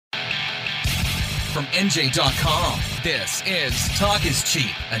From NJ.com, this is Talk is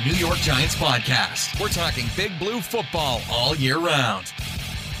Cheap, a New York Giants podcast. We're talking Big Blue football all year round.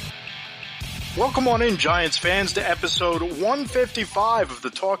 Welcome on in, Giants fans, to episode 155 of the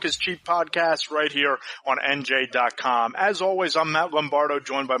Talk is Cheap podcast right here on NJ.com. As always, I'm Matt Lombardo,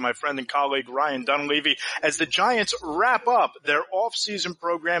 joined by my friend and colleague Ryan Dunleavy, as the Giants wrap up their off-season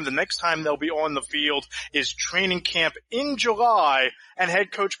program. The next time they'll be on the field is training camp in July, and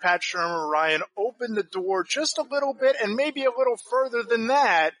head coach Pat Shurmur, Ryan, opened the door just a little bit and maybe a little further than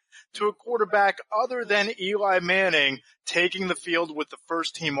that to a quarterback other than Eli Manning taking the field with the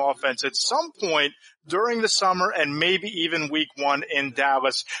first-team offense at some point during the summer and maybe even week one in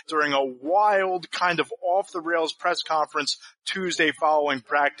Dallas during a wild kind of off-the-rails press conference Tuesday following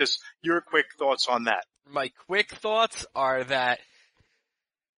practice. Your quick thoughts on that? My quick thoughts are that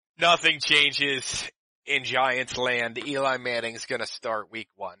nothing changes in Giants land. Eli Manning's going to start week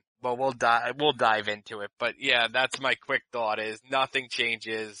one. But we'll dive into it. But yeah, that's my quick thought is nothing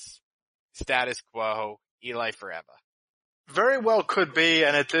changes. Status quo, Eli forever. Very well could be,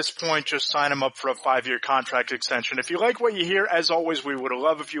 and at this point, just sign him up for a 5-year contract extension. If you like what you hear, as always, we would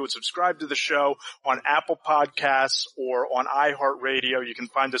love if you would subscribe to the show on Apple Podcasts or on iHeartRadio. You can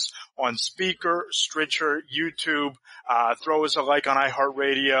find us on Speaker, Stitcher, YouTube. Throw us a like on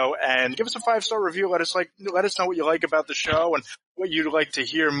iHeartRadio and give us a 5-star review. Let us know what you like about the show and what you'd like to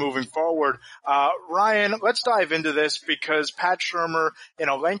hear moving forward. Ryan, let's dive into this because Pat Shurmur, in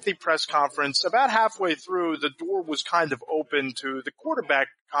a lengthy press conference, about halfway through, the door was kind of open to the quarterback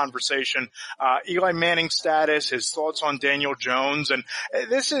conversation. Eli Manning's status, his thoughts on Daniel Jones, and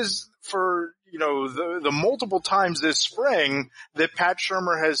this is for, the multiple times this spring that Pat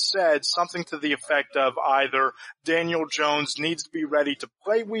Shurmur has said something to the effect of either Daniel Jones needs to be ready to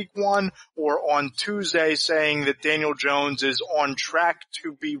play week one, or on Tuesday saying that Daniel Jones is on track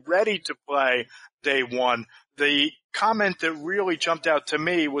to be ready to play day one. The comment that really jumped out to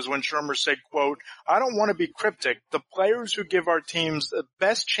me was when Shurmur said, quote, "I don't want to be cryptic. The players who give our teams the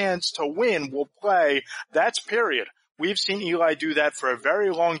best chance to win will play. That's period. We've seen Eli do that for a very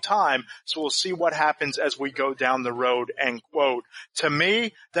long time, so we'll see what happens as we go down the road," end quote. To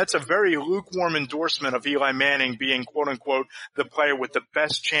me, that's a very lukewarm endorsement of Eli Manning being, quote unquote, the player with the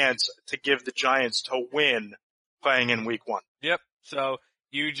best chance to give the Giants to win playing in week one. Yep. So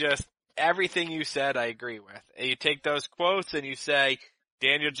everything you said, I agree with. You take those quotes and you say,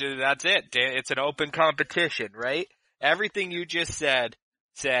 Daniel, that's it. It's an open competition, right? Everything you just said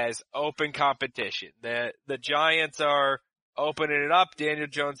says open competition. The Giants are opening it up. Daniel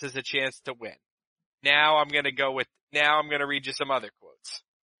Jones has a chance to win. Now I'm going to read you some other quotes.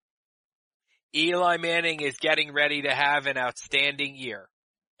 Eli Manning is getting ready to have an outstanding year,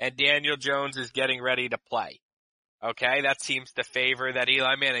 and Daniel Jones is getting ready to play. Okay, that seems to favor that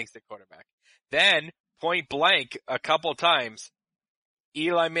Eli Manning's the quarterback. Then, point blank, a couple times,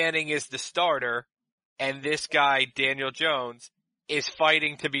 Eli Manning is the starter, and this guy, Daniel Jones, is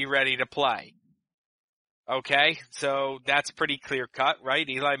fighting to be ready to play. Okay, so that's pretty clear cut, right?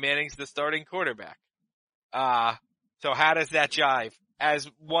 Eli Manning's the starting quarterback. So how does that jive? As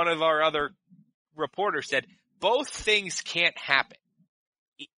one of our other reporters said, both things can't happen.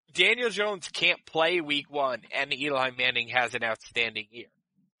 Daniel Jones can't play week one and Eli Manning has an outstanding year.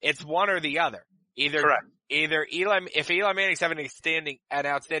 It's one or the other. Correct. If Eli Manning's having an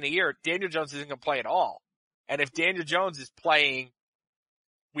outstanding year, Daniel Jones isn't going to play at all. And if Daniel Jones is playing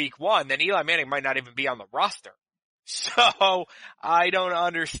week one, then Eli Manning might not even be on the roster. So I don't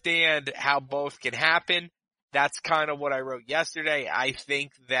understand how both can happen. That's kind of what I wrote yesterday. I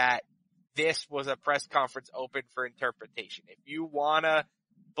think that this was a press conference open for interpretation. If you want to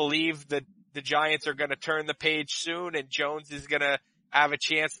believe that the Giants are going to turn the page soon and Jones is going to have a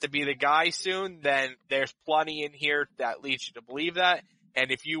chance to be the guy soon, then there's plenty in here that leads you to believe that.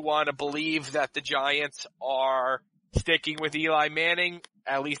 And if you want to believe that the Giants are sticking with Eli Manning,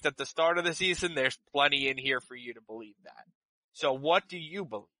 at least at the start of the season, there's plenty in here for you to believe that. So what do you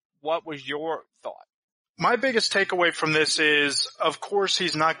believe? What was your thought? My biggest takeaway from this is, of course,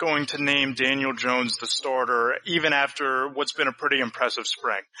 he's not going to name Daniel Jones the starter, even after what's been a pretty impressive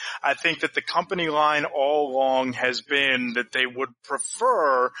spring. I think that the company line all along has been that they would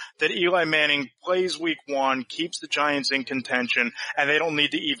prefer that Eli Manning plays week one, keeps the Giants in contention, and they don't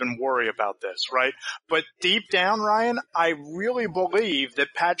need to even worry about this, right? But deep down, Ryan, I really believe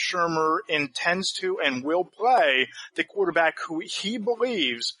that Pat Shurmur intends to and will play the quarterback who he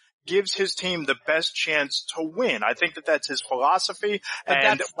believes gives his team the best chance to win. I think that that's his philosophy. But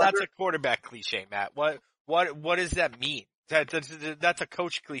that's a quarterback cliche, Matt. What does that mean? That's a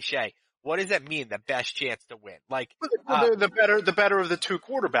coach cliche. What does that mean, the best chance to win? Like, The better of the two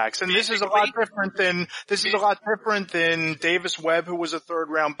quarterbacks. And this is a lot different than Davis Webb, who was a third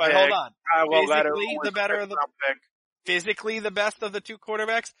round pick. But hold on. Physically the better of the, physically the best of the two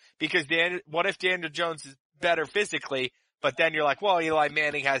quarterbacks? Because what if Daniel Jones is better physically, but then you're like, well, Eli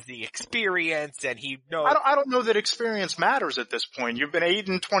Manning has the experience and he knows. I don't know that experience matters at this point. You've been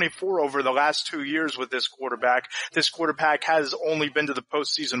 8-24 over the last 2 years with this quarterback. This quarterback has only been to the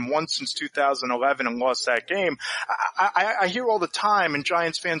postseason once since 2011 and lost that game. I hear all the time, and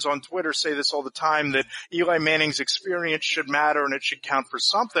Giants fans on Twitter say this all the time, that Eli Manning's experience should matter and it should count for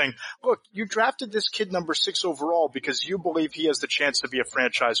something. Look, you drafted this kid number 6 overall because you believe he has the chance to be a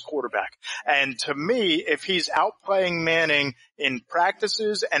franchise quarterback. And to me, if he's outplaying Manning in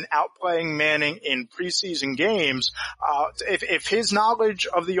practices and outplaying Manning in preseason games, if his knowledge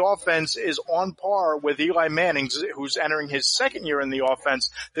of the offense is on par with Eli Manning's, who's entering his second year in the offense,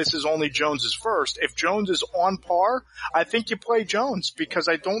 this is only Jones's first. If Jones is on par, I think you play Jones, because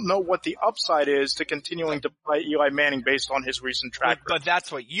I don't know what the upside is to continuing to play Eli Manning based on his recent track record. But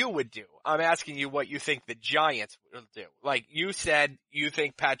that's what you would do. I'm asking you what you think the Giants will do. Like you said, you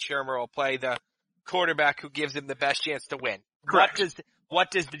think Pat Shurmur will play the quarterback who gives him the best chance to win. Correct.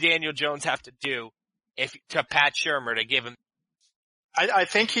 What does Daniel Jones have to do to Pat Shurmur to give him? I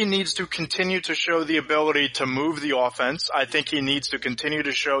think he needs to continue to show the ability to move the offense. I think he needs to continue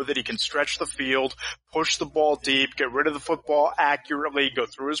to show that he can stretch the field, push the ball deep, get rid of the football accurately, go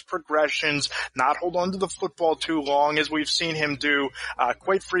through his progressions, not hold on to the football too long, as we've seen him do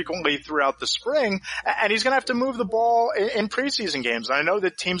quite frequently throughout the spring. And he's going to have to move the ball in preseason games. I know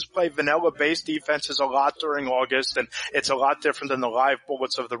that teams play vanilla-based defenses a lot during August, and it's a lot different than the live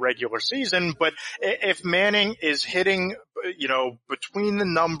bullets of the regular season. But if Manning is hitting, between the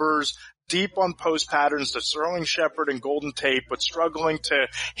numbers, deep on post patterns to Sterling Shepard and Golden Tate, but struggling to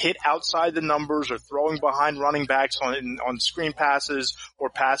hit outside the numbers or throwing behind running backs on screen passes or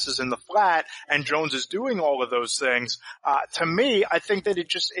passes in the flat, and Jones is doing all of those things. To me, I think that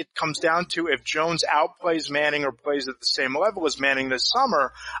it comes down to, if Jones outplays Manning or plays at the same level as Manning this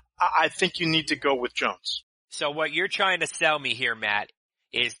summer, I think you need to go with Jones. So what you're trying to sell me here, Matt,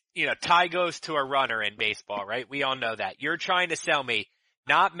 is, tie goes to a runner in baseball, right? We all know that. You're trying to sell me,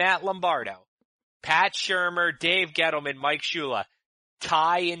 not Matt Lombardo, Pat Shurmur, Dave Gettleman, Mike Shula,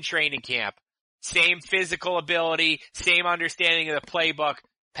 tie in training camp, same physical ability, same understanding of the playbook.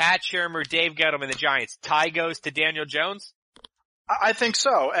 Pat Shurmur, Dave Gettleman, the Giants, tie goes to Daniel Jones? I think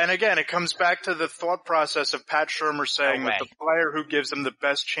so. And again, it comes back to the thought process of Pat Shurmur saying that the player who gives them the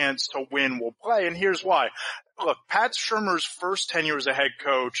best chance to win will play. And here's why. Look, Pat Shurmur's first tenure as a head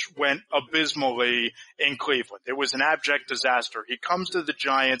coach went abysmally in Cleveland. It was an abject disaster. He comes to the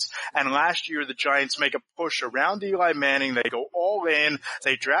Giants, and last year the Giants make a push around Eli Manning. They go all in.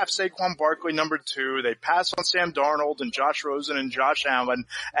 They draft Saquon Barkley number 2. They pass on Sam Darnold and Josh Rosen and Josh Allen,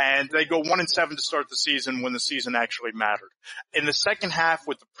 and they go 1-7 to start the season when the season actually mattered. In the second half,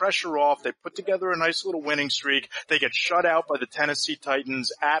 with the pressure off, they put together a nice little winning streak. They get shut out by the Tennessee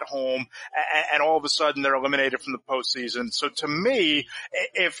Titans at home, and all of a sudden they're eliminated from the postseason. So to me,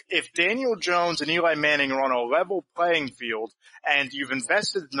 if Daniel Jones and Eli Manning are on a level playing field, and you've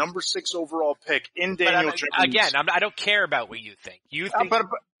invested number 6 overall pick in Daniel Jones. Again, I don't care about what you think.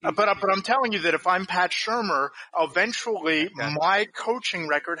 But I'm telling you that if I'm Pat Shurmur, eventually my coaching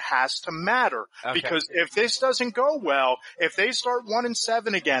record has to matter. Because if this doesn't go well, if they start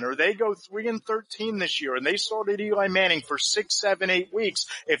 1-7 again, or they go 3-13 this year, and they started Eli Manning for 6, 7, 8 weeks,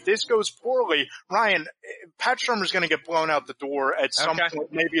 if this goes poorly, Ryan, Pat Shurmur's going to get blown out the door at some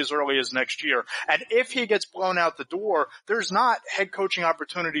point, maybe as early as next year. And if he gets blown out the door, there's not head coaching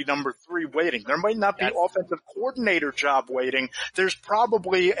opportunity number 3 waiting. There might not be offensive coordinator job waiting. There's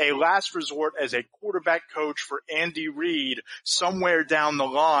probably a last resort as a quarterback coach for Andy Reid somewhere down the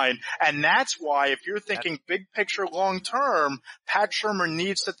line. And that's why, if you're thinking big picture long term, Pat Shurmur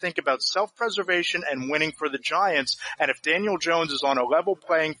needs to think about self-preservation and winning for the Giants. And if Daniel Jones is on a level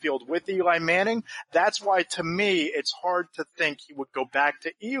playing field with Eli Manning, that's why, to me, it's hard to think he would go back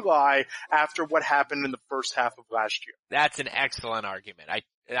to Eli after what happened in the first half of last year. That's an excellent argument.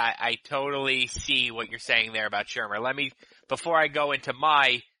 I totally see what you're saying there about Shurmur. Before I go into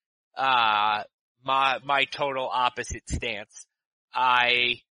my total opposite stance,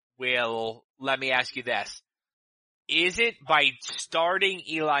 let me ask you this. Is it by starting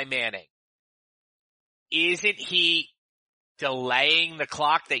Eli Manning, isn't he delaying the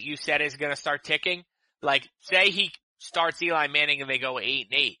clock that you said is going to start ticking? Like, say he starts Eli Manning and they go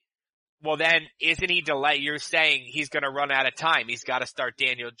 8-8. Well, then isn't he delay? You're saying he's going to run out of time. He's got to start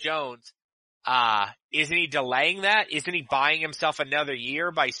Daniel Jones. Isn't he delaying that? Isn't he buying himself another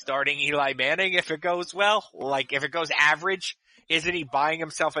year by starting Eli Manning if it goes well? Like, if it goes average, isn't he buying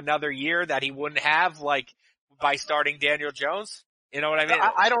himself another year that he wouldn't have, like, by starting Daniel Jones? You know what I mean?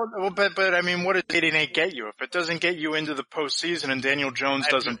 I don't, well, but I mean, what does 8-8 get you? If it doesn't get you into the postseason and Daniel Jones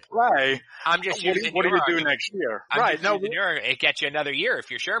doesn't play, I'm just using what do your you do argument. next year? I'm Right. just No, using your, it gets you another year if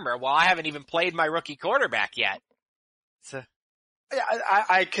you're Shermer. Well, I haven't even played my rookie quarterback yet. So.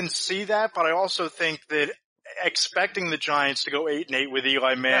 I can see that, but I also think that expecting the Giants to go 8-8 with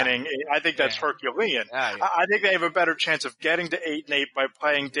Eli Manning, I think that's Herculean. I think they have a better chance of getting to 8-8 by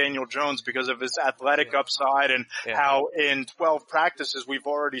playing Daniel Jones because of his athletic upside and how in 12 practices we've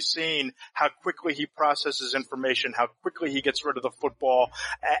already seen how quickly he processes information, how quickly he gets rid of the football.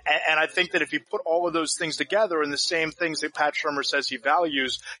 And I think that if you put all of those things together and the same things that Pat Shurmur says he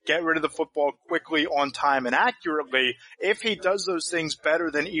values, get rid of the football quickly, on time, and accurately, if he does those things better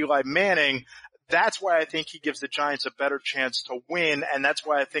than Eli Manning, that's why I think he gives the Giants a better chance to win, and that's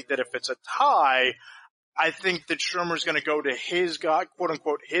why I think that if it's a tie, I think that Shermer's going to go to his guy, quote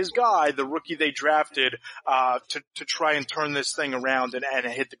unquote, his guy, the rookie they drafted, to try and turn this thing around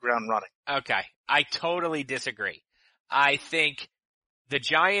and hit the ground running. Okay. I totally disagree. I think the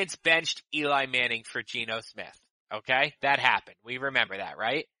Giants benched Eli Manning for Geno Smith. Okay? That happened. We remember that,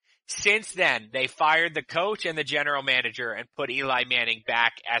 right? Since then, they fired the coach and the general manager and put Eli Manning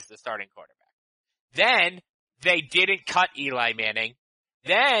back as the starting quarterback. Then they didn't cut Eli Manning.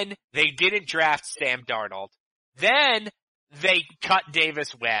 Then they didn't draft Sam Darnold. Then they cut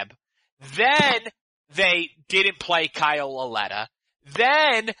Davis Webb. Then they didn't play Kyle Lauletta.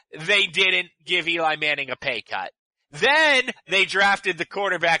 Then they didn't give Eli Manning a pay cut. Then they drafted the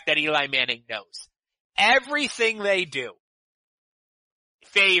quarterback that Eli Manning knows. Everything they do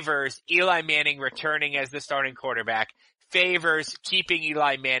favors Eli Manning returning as the starting quarterback, favors keeping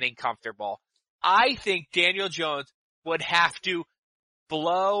Eli Manning comfortable. I think Daniel Jones would have to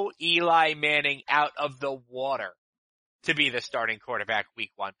blow Eli Manning out of the water to be the starting quarterback week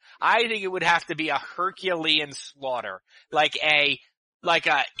 1. I think it would have to be a Herculean slaughter, like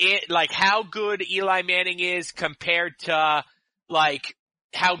how good Eli Manning is compared to like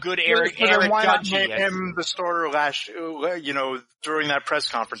how good Eric why not Dungy make is. him the starter during that press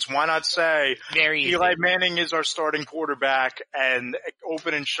conference? Why not say Very easy. Eli Manning is our starting quarterback and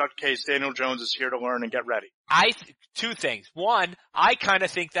open and shut case Daniel Jones is here to learn and get ready? Two things. One, I kind of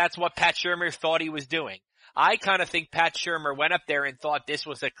think that's what Pat Shurmur thought he was doing. I kind of think Pat Shurmur went up there and thought this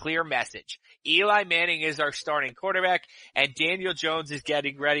was a clear message. Eli Manning is our starting quarterback and Daniel Jones is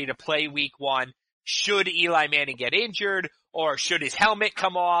getting ready to play week 1. Should Eli Manning get injured, or should his helmet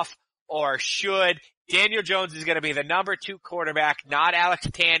come off, or should Daniel Jones is going to be the number 2 quarterback, not Alex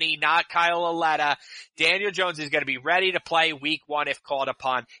Tanney, not Kyle Lauletta. Daniel Jones is going to be ready to play week 1 if called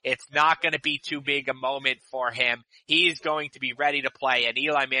upon. It's not going to be too big a moment for him. He's going to be ready to play, and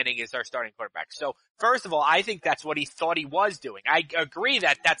Eli Manning is our starting quarterback. So, first of all, I think that's what he thought he was doing. I agree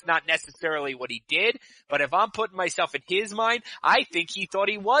that that's not necessarily what he did, but if I'm putting myself in his mind, I think he thought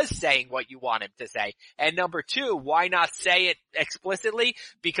he was saying what you want him to say. And number 2, why not say it explicitly?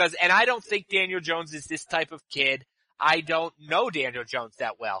 And I don't think Daniel Jones is this type of kid. I don't know Daniel Jones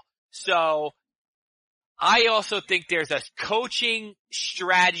that well. So, I also think there's a coaching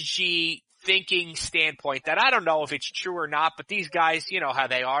strategy thinking standpoint that I don't know if it's true or not, but these guys, you know how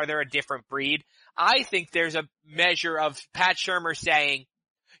they are. They're a different breed. I think there's a measure of Pat Shurmur saying,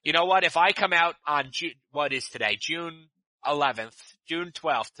 you know what, if I come out on what is today? June 11th, June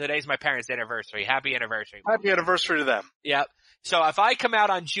 12th. Today's my parents' anniversary. Happy anniversary. Happy anniversary to them. Yep. So if I come out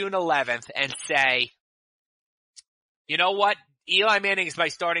on June 11th and say, you know what, Eli Manning is my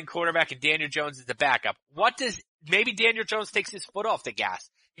starting quarterback and Daniel Jones is the backup. Maybe Daniel Jones takes his foot off the gas.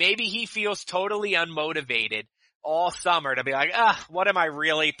 Maybe he feels totally unmotivated all summer to be like, what am I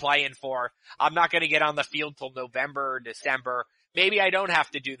really playing for? I'm not going to get on the field till November or December. Maybe I don't have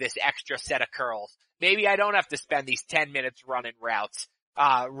to do this extra set of curls. Maybe I don't have to spend these 10 minutes running routes.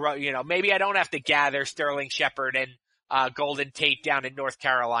 Maybe I don't have to gather Sterling Shepard and Golden Tate down in North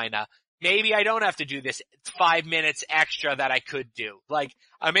Carolina. Maybe I don't have to do this 5 minutes extra that I could do.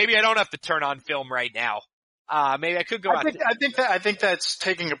 Maybe I don't have to turn on film right now. Maybe I could go out. I think that's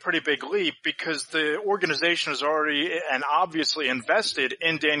taking a pretty big leap because the organization has already and obviously invested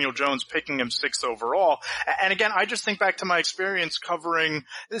in Daniel Jones, picking him 6th overall. And again, I just think back to my experience covering,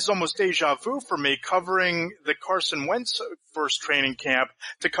 this is almost deja vu for me, covering the Carson Wentz first training camp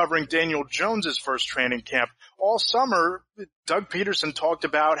to covering Daniel Jones's first training camp. All summer, Doug Peterson talked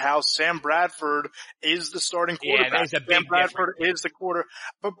about how Sam Bradford is the starting quarterback. Yeah, there's a big Sam Bradford difference. is the quarter.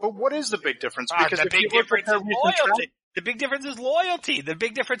 But what is the big difference? Because the big difference is loyalty. The big difference is loyalty. The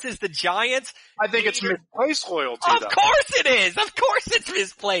big difference is the Giants. I think it's misplaced loyalty, Of though. course it is. Of course it's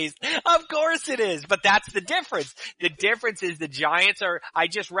misplaced. Of course it is. But that's the difference. The difference is the Giants I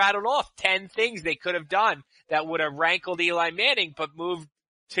just rattled off 10 things they could have done that would have rankled Eli Manning, but moved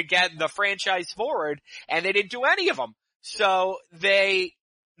to get the franchise forward, and they didn't do any of them. So the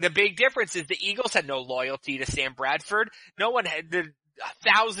big difference is the Eagles had no loyalty to Sam Bradford. No one had,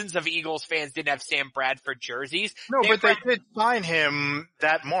 thousands of Eagles fans didn't have Sam Bradford jerseys. No, but they did sign him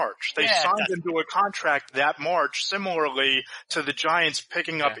that March. They signed him to a contract that March, similarly to the Giants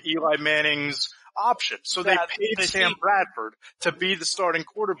picking up Eli Manning's option. So they paid Sam Bradford to be the starting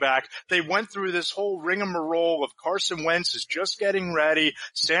quarterback. They went through this whole rigmarole of Carson Wentz is just getting ready,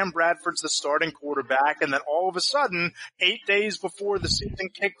 Sam Bradford's the starting quarterback, and then all of a sudden, 8 days before the season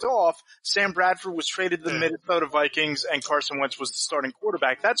kicked off, Sam Bradford was traded to the Minnesota Vikings and Carson Wentz was the starting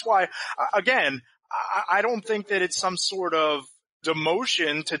quarterback. That's why, again, I don't think that it's some sort of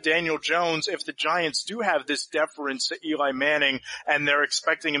demotion to Daniel Jones if the Giants do have this deference to Eli Manning and they're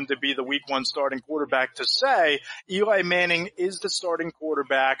expecting him to be the week 1 starting quarterback, to say Eli Manning is the starting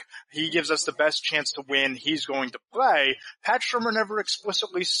quarterback. He gives us the best chance to win. He's going to play. Pat Shurmur never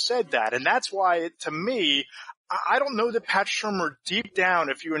explicitly said that. And that's why, to me, I don't know that Pat Shurmur deep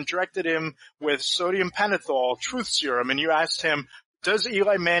down, if you injected him with sodium pentothal, truth serum, and you asked him, does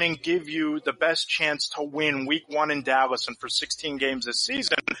Eli Manning give you the best chance to win week 1 in Dallas and for 16 games this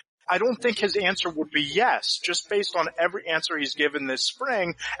season? I don't think his answer would be yes, just based on every answer he's given this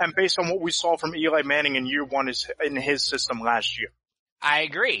spring and based on what we saw from Eli Manning in year 1 in his system last year. I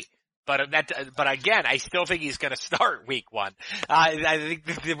agree. But again, I still think he's going to start week 1. I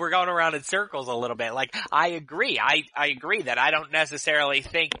think we're going around in circles a little bit. Like, I agree. I agree that I don't necessarily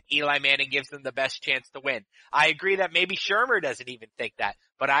think Eli Manning gives them the best chance to win. I agree that maybe Shurmur doesn't even think that.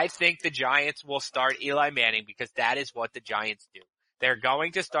 But I think the Giants will start Eli Manning because that is what the Giants do. They're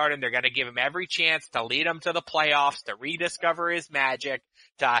going to start him. They're going to give him every chance to lead him to the playoffs, to rediscover his magic,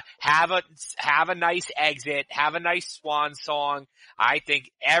 to have a nice exit, have a nice swan song. I think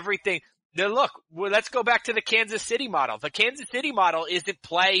everything. Now look, let's go back to the Kansas City model. The Kansas City model isn't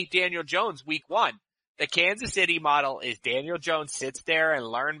play Daniel Jones week 1. The Kansas City model is Daniel Jones sits there and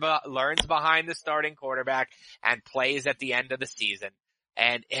learns behind the starting quarterback and plays at the end of the season.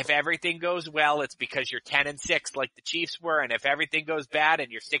 And if everything goes well, it's because you're 10-6 like the Chiefs were. And if everything goes bad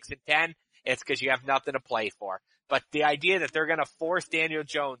and you're 6-10, it's because you have nothing to play for. But the idea that they're going to force Daniel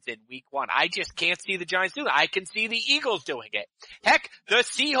Jones in week 1, I just can't see the Giants doing it. I can see the Eagles doing it. Heck, the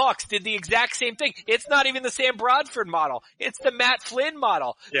Seahawks did the exact same thing. It's not even the Sam Bradford model. It's the Matt Flynn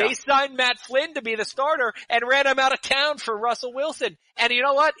model. Yeah. They signed Matt Flynn to be the starter and ran him out of town for Russell Wilson. And you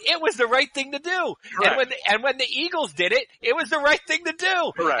know what? It was the right thing to do. And when the Eagles did it, it was the right thing to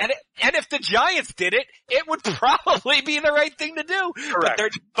do. Correct. And if the Giants did it, it would probably be the right thing to do.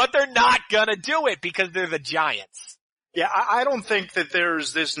 Correct. But they're not gonna do it because they're the Giants. Yeah, I don't think that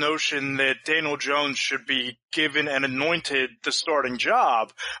there's this notion that Daniel Jones should be given and anointed the starting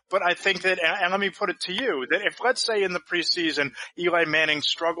job. But I think that, and let me put it to you, that if, let's say in the preseason, Eli Manning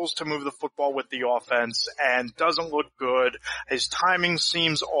struggles to move the football with the offense and doesn't look good, his timing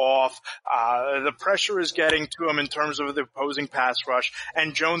seems off, the pressure is getting to him in terms of the opposing pass rush,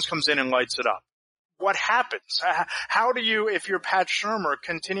 and Jones comes in and lights it up. What happens? How do you, if you're Pat Shurmur,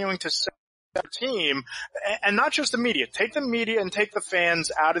 continuing to say team, and not just the media, take the media and take the fans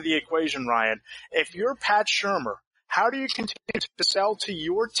out of the equation, Ryan. If you're Pat Shurmur, how do you continue to sell to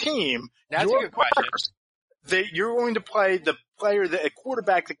your team, that's a good question, that you're going to play the player, a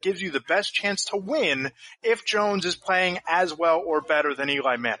quarterback that gives you the best chance to win if Jones is playing as well or better than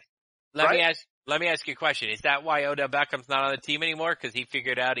Eli Manning? Let me ask you a question. Is that why Odell Beckham's not on the team anymore? Because he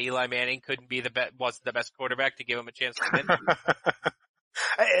figured out Eli Manning couldn't be wasn't the best quarterback to give him a chance to win?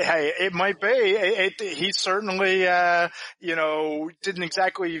 Hey, it might be. He certainly, didn't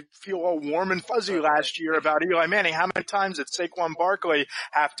exactly feel all warm and fuzzy last year about Eli Manning. How many times did Saquon Barkley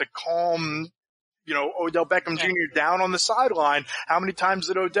have to calm, Odell Beckham Jr. down on the sideline? How many times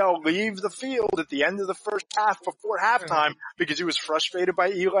did Odell leave the field at the end of the first half before halftime because he was frustrated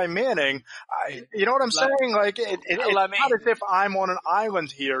by Eli Manning? You know what I'm saying? Like, it's not as if I'm on an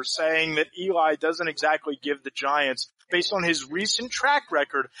island here saying that Eli doesn't exactly give the Giants, based on his recent track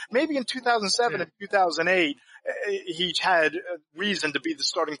record, maybe in 2007 and 2008, he had reason to be the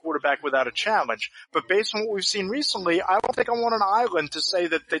starting quarterback without a challenge. But based on what we've seen recently, I don't think I'm on an island to say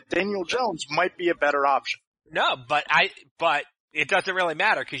that Daniel Jones might be a better option. No, but it doesn't really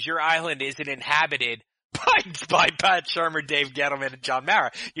matter because your island isn't inhabited by Pat Shurmur, Dave Gettleman, and John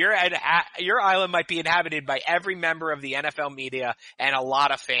Mara. Your island might be inhabited by every member of the NFL media and a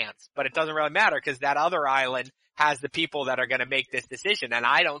lot of fans, but it doesn't really matter because that other island has the people that are going to make this decision. And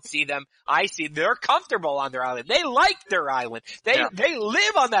I don't see them. I see they're comfortable on their island. They like their island. They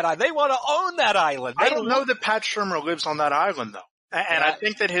live on that island. They want to own that island. I don't know that Pat Shurmur lives on that island, though. And I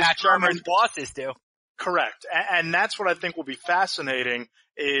think that Pat Shurmur's bosses do. Correct. And that's what I think will be fascinating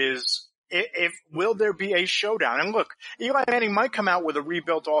is if will there be a showdown? And look, Eli Manning might come out with a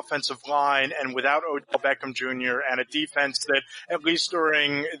rebuilt offensive line and without Odell Beckham Jr. and a defense that at least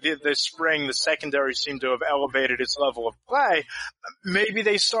during the spring, the secondary seemed to have elevated its level of play. Maybe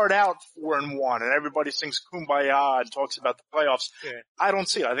they start out 4-1 and everybody sings Kumbaya and talks about the playoffs. Yeah. I don't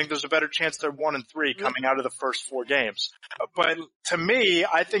see it. I think there's a better chance they're 1-3 coming out of the first 4 games. But to me,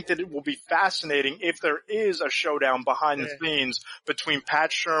 I think that it will be fascinating if there is a showdown behind the scenes between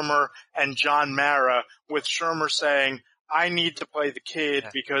Pat Shurmur and John Mara, with Shurmur saying, I need to play the kid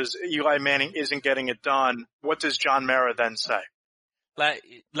because Eli Manning isn't getting it done. What does John Mara then say?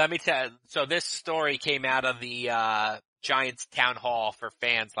 Let me tell you. So this story came out of the Giants town hall for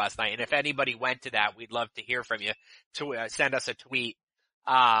fans last night. And if anybody went to that, we'd love to hear from you. Send us a tweet.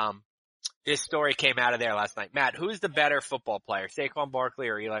 This story came out of there last night. Matt, who's the better football player, Saquon Barkley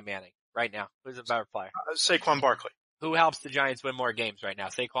or Eli Manning right now? Who's the better player? Saquon Barkley. Who helps the Giants win more games right now,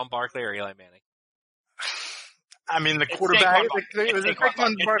 Saquon Barkley or Eli Manning? I mean, the quarterback,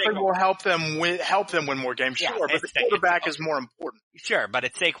 Saquon Barkley will help them win more games, sure, but the quarterback is more important. Sure, but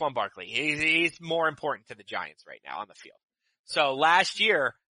it's Saquon Barkley. He's more important to the Giants right now on the field. So last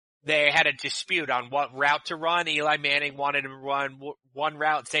year, they had a dispute on what route to run. Eli Manning wanted to run one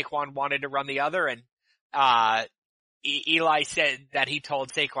route, Saquon wanted to run the other, and Eli said that he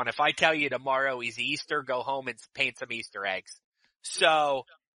told Saquon, if I tell you tomorrow is Easter, go home and paint some Easter eggs. So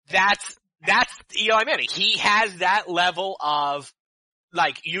that's Eli Manning. He has that level of,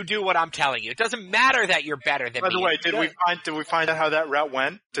 like, you do what I'm telling you. It doesn't matter that you're better than me. By the way, did we find out how that route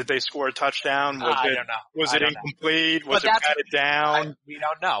went? Did they score a touchdown? I don't know. Was it incomplete? Was it batted down? We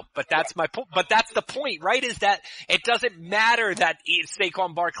don't know. But that's my point. But that's the point, right? Is that it doesn't matter that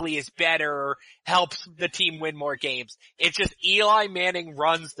Saquon Barkley is better or helps the team win more games. It's just Eli Manning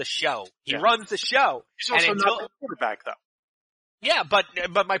runs the show. He runs the show. He's also not the quarterback, though. Yeah, but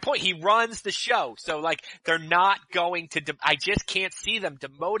my point, he runs the show. So like, they're not going to, I just can't see them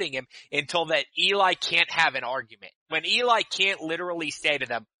demoting him until that Eli can't have an argument. When Eli can't literally say to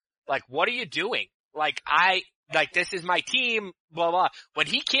them, like, what are you doing? Like, this is my team, blah, blah. When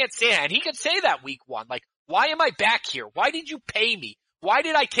he can't say that, and he could say that week 1, like, why am I back here? Why did you pay me? Why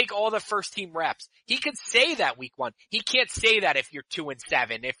did I take all the first team reps? He could say that week 1. He can't say that if you're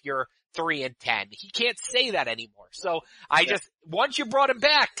 2-7, if you're 3-10. He can't say that anymore. So once you brought him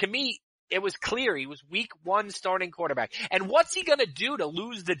back, to me, it was clear he was week 1 starting quarterback. And what's he gonna do to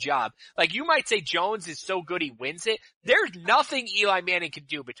lose the job? Like, you might say Jones is so good he wins it. There's nothing Eli Manning can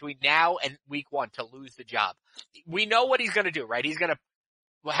do between now and week 1 to lose the job. We know what he's gonna do, right?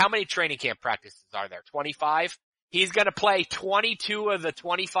 How many training camp practices are there? 25? He's gonna play 22 of the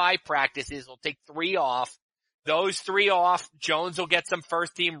 25 practices. He'll take 3 off. Those 3 off, Jones will get some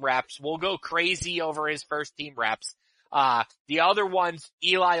first team reps. We'll go crazy over his first team reps. The other ones,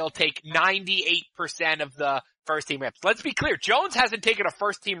 Eli will take 98% of the first team reps. Let's be clear, Jones hasn't taken a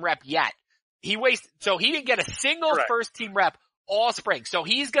first team rep yet. So he didn't get a single first team rep all spring. So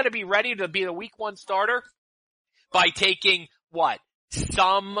he's gonna be ready to be the week 1 starter by taking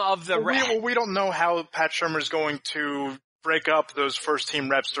some of the reps. Well, we don't know how Pat Shurmur is going to break up those first team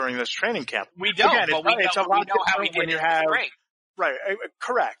reps during this training camp. We don't, but we know how he did it in the spring. Right,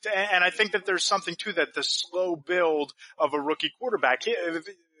 correct. And I think that there's something to that, the slow build of a rookie quarterback.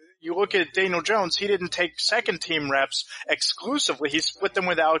 You look at Daniel Jones, he didn't take second team reps exclusively. He split them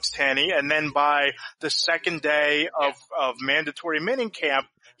with Alex Tanney, and then by the second day of mandatory minicamp, camp,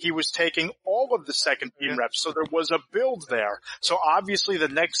 he was taking all of the second team reps. So there was a build there. So obviously the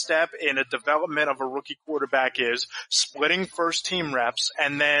next step in a development of a rookie quarterback is splitting first team reps,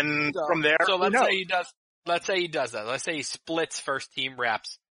 and then from there. So let's say he does that. Let's say he splits first team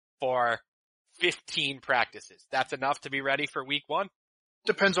reps for 15 practices. That's enough to be ready for week 1?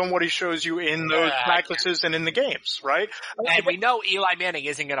 Depends on what he shows you in those practices and in the games, right? And we know Eli Manning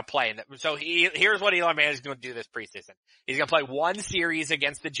isn't going to play. So here's what Eli Manning is going to do this preseason. He's going to play 1 series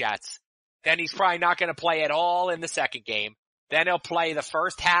against the Jets. Then he's probably not going to play at all in the second game. Then he'll play the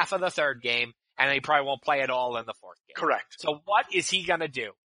first half of the third game, and then he probably won't play at all in the fourth game. Correct. So what is he going to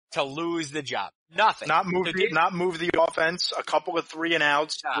do to lose the job? Nothing. Not move the offense, a couple of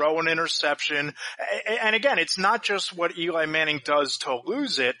 3-and-outs, throw an interception. And again, it's not just what Eli Manning does to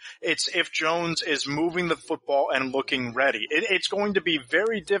lose it. It's if Jones is moving the football and looking ready. It's going to be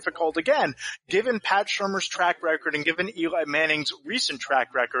very difficult, again, given Pat Shurmur's track record and given Eli Manning's recent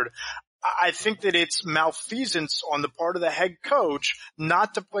track record. I think that it's malfeasance on the part of the head coach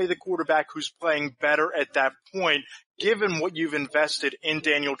not to play the quarterback who's playing better at that point, given what you've invested in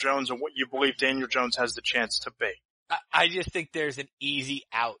Daniel Jones and what you believe Daniel Jones has the chance to be. I just think there's an easy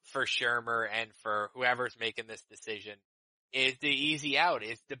out for Shermer and for whoever's making this decision. Is the easy out.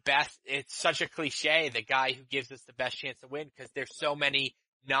 It's the best. It's such a cliche, the guy who gives us the best chance to win, because there's so many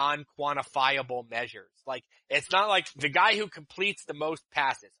non-quantifiable measures. Like, it's not like the guy who completes the most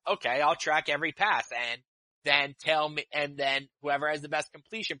passes. Okay, I'll track every pass and then tell me, and then whoever has the best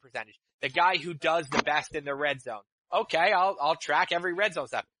completion percentage. The guy who does the best in the red zone. Okay, I'll track every red zone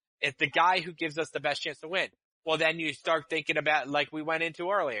stuff. It's the guy who gives us the best chance to win. Well, then you start thinking about, like we went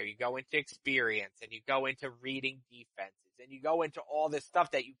into earlier, you go into experience and you go into reading defenses and you go into all this stuff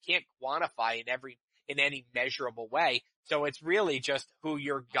that you can't quantify in any measurable way. So it's really just who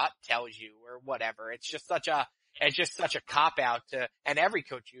your gut tells you or whatever. It's just such a cop out and every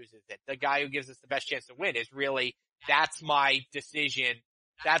coach uses it. The guy who gives us the best chance to win is really, that's my decision.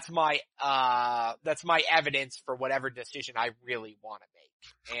 That's my evidence for whatever decision I really want to make.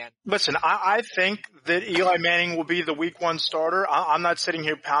 And listen, I think that Eli Manning will be the week 1 starter. I'm not sitting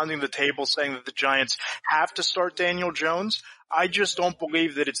here pounding the table saying that the Giants have to start Daniel Jones. I just don't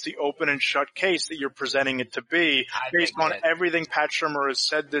believe that it's the open and shut case that you're presenting it to be based on everything Pat Shurmur has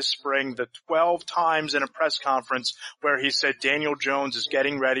said this spring, the 12 times in a press conference where he said Daniel Jones is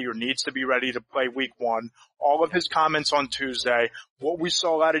getting ready or needs to be ready to play week 1. All of his comments on Tuesday, what we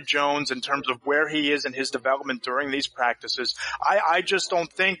saw out of Jones in terms of where he is in his development during these practices. I just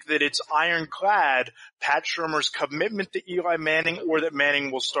don't think that it's ironclad Pat Shurmur's commitment to Eli Manning or that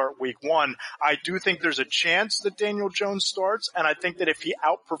Manning will start week 1. I do think there's a chance that Daniel Jones starts, and I think that if he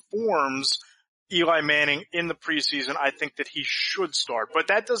outperforms Eli Manning in the preseason, I think that he should start. But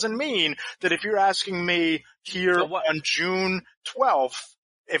that doesn't mean that if you're asking me here on June 12th,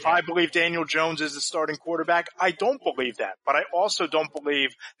 if I believe Daniel Jones is the starting quarterback, I don't believe that. But I also don't believe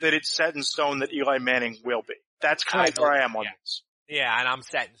that it's set in stone that Eli Manning will be. That's kind of where I am on this. Yeah, and I'm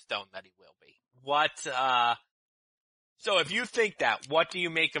set in stone that he will be. So if you think that, what do you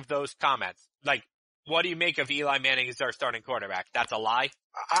make of those comments? Like, what do you make of Eli Manning as our starting quarterback? That's a lie?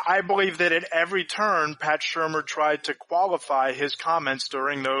 I believe that at every turn, Pat Shurmur tried to qualify his comments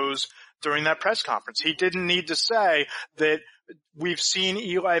during that press conference. He didn't need to say that we've seen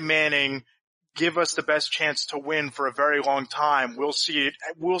Eli Manning give us the best chance to win for a very long time. We'll see it.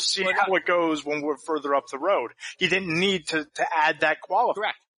 We'll see how it goes when we're further up the road. He didn't need to add that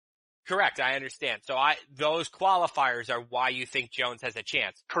qualifier. Correct. I understand. So those qualifiers are why you think Jones has a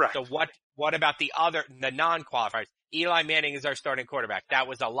chance. Correct. So what about the non-qualifiers? Eli Manning is our starting quarterback. That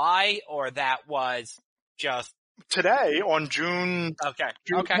was a lie, or that was just today on June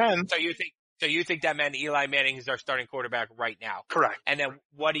 10th. So you think that meant Eli Manning is our starting quarterback right now? Correct. And then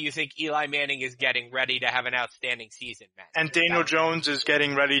what do you think Eli Manning is getting ready to have an outstanding season, man? And Daniel Jones is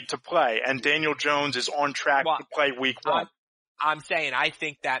getting ready to play, and Daniel Jones is on track to play week 1. I'm saying I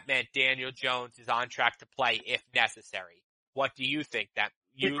think that meant Daniel Jones is on track to play if necessary. What do you think that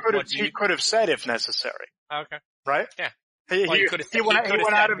he could have said if necessary? Okay. Right? Yeah. He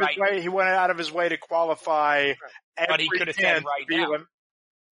went out of his way to qualify. But he could have said right now.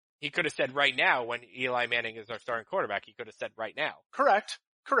 He could have said right now when Eli Manning is our starting quarterback. He could have said right now. Correct.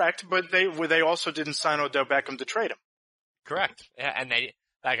 But they also didn't sign Odell Beckham to trade him. Correct. And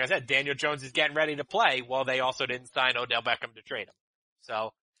like I said, Daniel Jones is getting ready to play. Well, they also didn't sign Odell Beckham to trade him.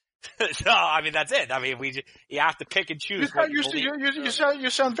 So I mean, that's it. I mean, you have to pick and choose. You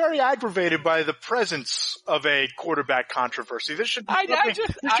sound very aggravated by the presence of a quarterback contribody. This should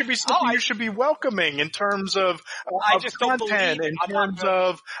be something you should be welcoming in terms of content, in terms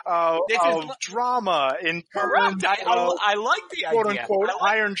of drama, in terms of I like the quote idea. unquote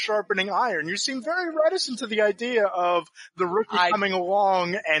iron sharpening iron. You seem very reticent to the idea of the rookie coming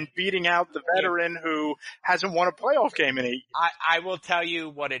along and beating out the veteran who hasn't won a playoff game in 8 years. I will tell you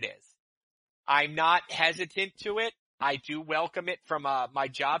what it is. I'm not hesitant to it. I do welcome it from my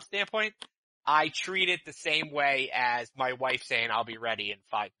job standpoint. I treat it the same way as my wife saying I'll be ready in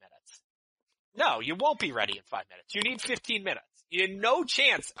 5 minutes. No, you won't be ready in 5 minutes. You need 15 minutes. No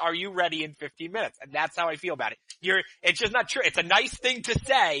chance are you ready in 15 minutes. And that's how I feel about it. It's just not true. It's a nice thing to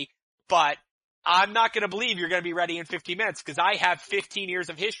say, but I'm not going to believe you're going to be ready in 15 minutes because I have 15 years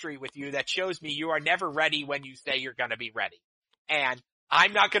of history with you that shows me you are never ready when you say you're going to be ready. And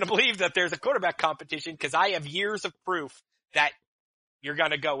I'm not going to believe that there's a quarterback competition because I have years of proof that you're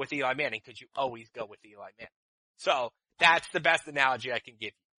going to go with Eli Manning because you always go with Eli Manning. So that's the best analogy I can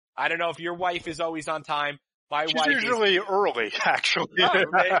give you. I don't know if your wife is always on time. She's usually early, actually. Oh,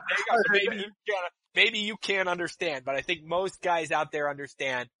 maybe you can't understand, but I think most guys out there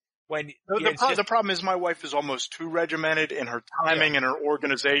understand The problem is my wife is almost too regimented in her timing and her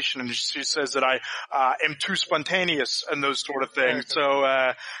organization, and she says that I am too spontaneous and those sort of things. So,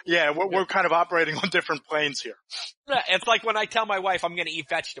 we're kind of operating on different planes here. It's like when I tell my wife I'm going to eat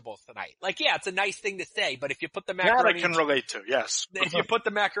vegetables tonight. Like, yeah, it's a nice thing to say, but if you put the macaroni, that I can relate to, yes. If you put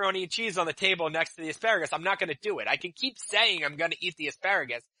the macaroni and cheese on the table next to the asparagus, I'm not going to do it. I can keep saying I'm going to eat the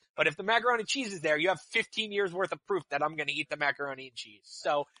asparagus, but if the macaroni and cheese is there, you have 15 years worth of proof that I'm going to eat the macaroni and cheese.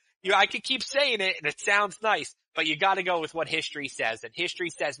 So, I could keep saying it and it sounds nice, but you gotta go with what history says. And history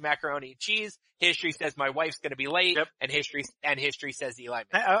says macaroni and cheese. History says my wife's gonna be late. Yep. And history says Eli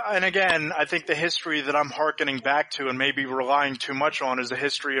Manning. And again, I think the history that I'm hearkening back to and maybe relying too much on is the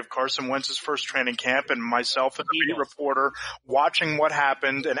history of Carson Wentz's first training camp and myself as a beat reporter watching what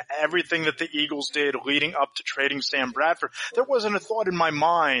happened and everything that the Eagles did leading up to trading Sam Bradford. There wasn't a thought in my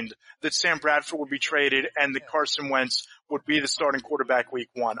mind that Sam Bradford would be traded and that Carson Wentz would be the starting quarterback week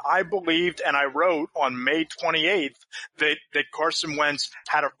 1. I believed and I wrote on May 28th that Carson Wentz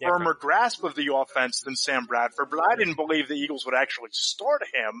had a firmer grasp of the offense than Sam Bradford, but I didn't believe the Eagles would actually start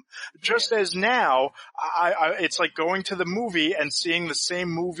him. Just as now, it's like going to the movie and seeing the same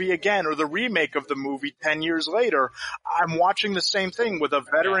movie again or the remake of the movie 10 years later. I'm watching the same thing with a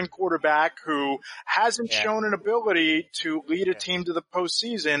veteran quarterback who hasn't shown an ability to lead a team to the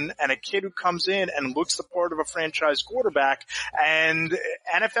postseason and a kid who comes in and looks the part of a franchise quarterback. And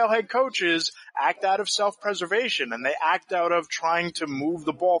NFL head coaches act out of self-preservation and they act out of trying to move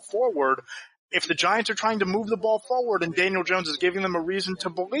the ball forward. If the Giants are trying to move the ball forward and Daniel Jones is giving them a reason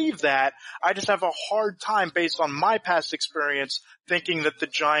to believe that, I just have a hard time based on my past experience thinking that the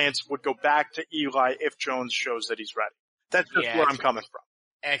Giants would go back to Eli if Jones shows that he's ready. That's just where I'm coming from.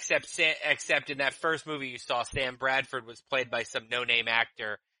 Except in that first movie you saw, Sam Bradford was played by some no-name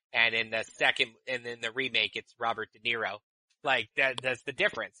actor. And in the remake, it's Robert De Niro. Like, that's the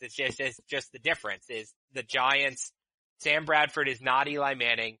difference. It's just the difference is the Giants, Sam Bradford is not Eli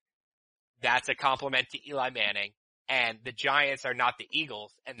Manning. That's a compliment to Eli Manning. And the Giants are not the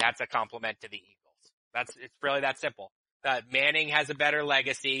Eagles, and that's a compliment to the Eagles. It's really that simple. Manning has a better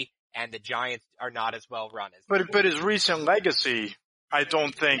legacy, and the Giants are not as well run as. But his recent legacy, I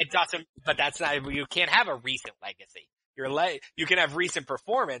don't think. It doesn't, but that's not, you can't have a recent legacy. You can have recent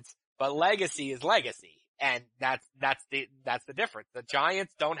performance, but legacy is legacy. And that's the difference. The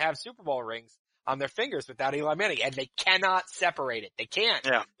Giants don't have Super Bowl rings on their fingers without Eli Manning, and they cannot separate it. They can't.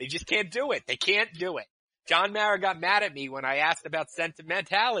 Yeah. They just can't do it. They can't do it. John Mara got mad at me when I asked about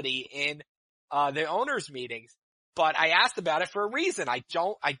sentimentality in, the owners meetings, but I asked about it for a reason. I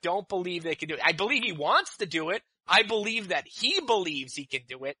don't believe they can do it. I believe he wants to do it. I believe that he believes he can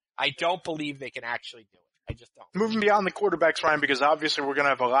do it. I don't believe they can actually do it. I just don't. Moving beyond the quarterbacks, Ryan, because obviously we're going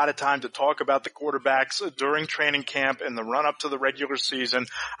to have a lot of time to talk about the quarterbacks during training camp and the run-up to the regular season.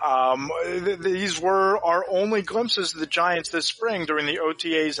 These were our only glimpses of the Giants this spring during the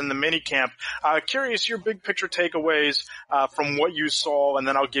OTAs and the minicamp. Curious your big picture takeaways from what you saw, and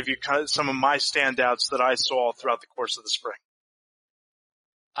then I'll give you kind of some of my standouts that I saw throughout the course of the spring.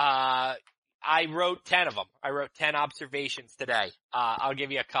 I wrote 10 of them. I wrote 10 observations today. I'll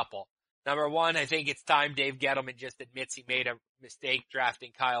give you a couple. Number one, I think it's time Dave Gettleman just admits he made a mistake drafting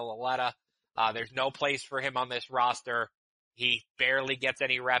Kyle Lauletta. There's no place for him on this roster. He barely gets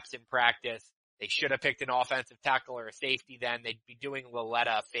any reps in practice. They should have picked an offensive tackle or a safety then. They'd be doing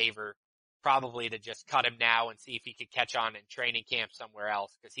Lauletta a favor probably to just cut him now and see if he could catch on in training camp somewhere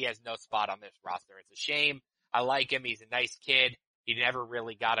else because he has no spot on this roster. It's a shame. I like him. He's a nice kid. He never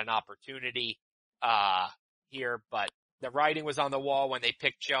really got an opportunity here, but the writing was on the wall when they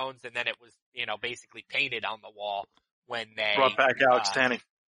picked Jones, and then it was, basically painted on the wall when they brought back Alex Tanney.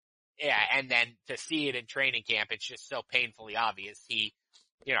 Yeah, and then to see it in training camp, it's just so painfully obvious. He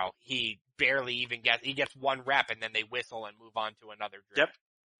barely even he gets one rep, and then they whistle and move on to another drill. Yep,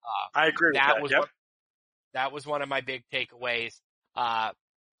 I agree with that. Yep. That was one of my big takeaways.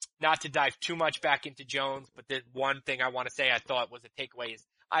 Not to dive too much back into Jones, but the one thing I want to say I thought was a takeaway is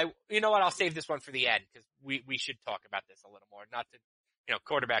you know what, I'll save this one for the end because we should talk about this a little more. Not to,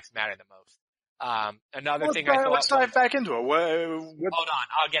 quarterbacks matter the most. Another thing I thought. Let's dive back into it. Hold on.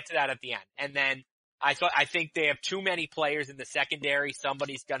 I'll get to that at the end. And then I think they have too many players in the secondary.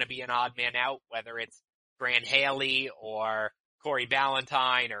 Somebody's going to be an odd man out, whether it's Grant Haley or Corey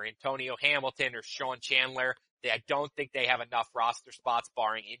Ballantyne or Antonio Hamilton or Sean Chandler. I don't think they have enough roster spots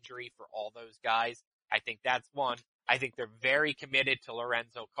barring injury for all those guys. I think that's one. I think they're very committed to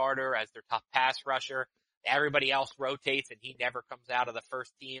Lorenzo Carter as their top pass rusher. Everybody else rotates and he never comes out of the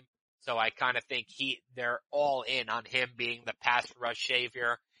first team. So I kind of think they're all in on him being the pass rush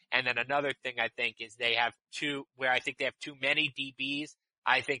savior. And then another thing I think is they have too many DBs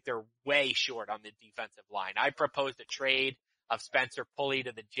I think they're way short on the defensive line. I proposed a trade of Spencer Pulley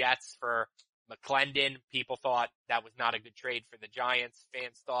to the Jets for McClendon. People thought that was not a good trade for the Giants.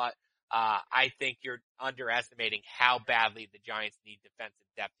 Fans thought. I think you're underestimating how badly the Giants need defensive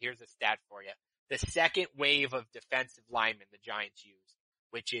depth. Here's a stat for you. The second wave of defensive linemen the Giants use,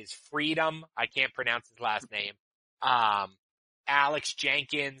 which is Freedom, I can't pronounce his last name, Alex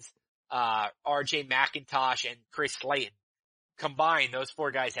Jenkins, RJ McIntosh, and Chris Slayton. Combined, those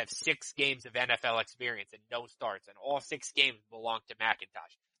four guys have 6 games of NFL experience and no starts, and all 6 games belong to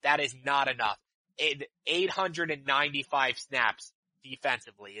McIntosh. That is not enough. 895 snaps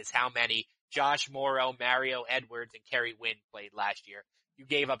defensively is how many Josh Morrow, Mario Edwards, and Kerry Wynn played last year. You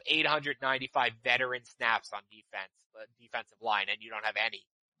gave up 895 veteran snaps on defensive line, and you don't have any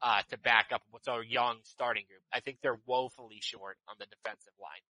to back up what's a young starting group. I think they're woefully short on the defensive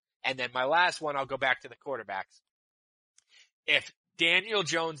line. And then my last one, I'll go back to the quarterbacks. If Daniel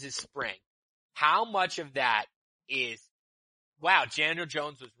Jones is spring, how much of that is, wow, Daniel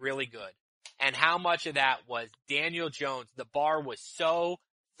Jones was really good. And how much of that was Daniel Jones, the bar was so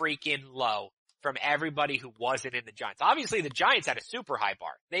freaking low from everybody who wasn't in the Giants. Obviously the Giants had a super high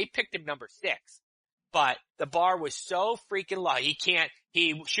bar. They picked him number 6. But the bar was so freaking low.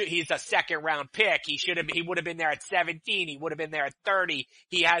 He's a second round pick. He would have been there at 17. He would have been there at 30.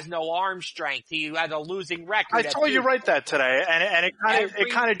 He has no arm strength. He has a losing record. I saw you write that today, and it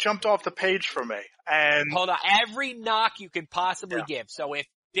kind of jumped off the page for me. And hold on, every knock you can possibly give. So if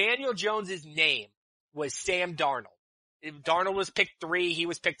Daniel Jones's name was Sam Darnold, if Darnold was picked 3, he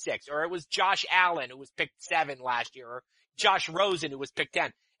was picked 6, or it was Josh Allen who was picked 7 last year, or Josh Rosen who was picked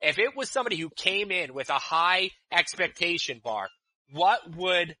 10. If it was somebody who came in with a high expectation bar, what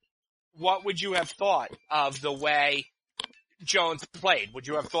would you have thought of the way Jones played? Would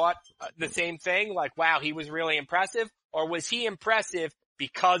you have thought the same thing? Like, wow, he was really impressive? Or was he impressive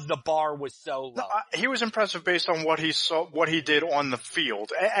because the bar was so low? He was impressive based on what he did on the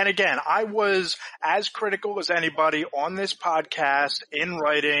field. And again, I was as critical as anybody on this podcast, in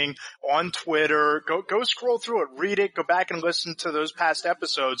writing, on Twitter. Go scroll through it, read it, go back and listen to those past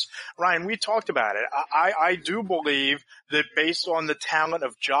episodes. Ryan, we talked about it. I do believe that based on the talent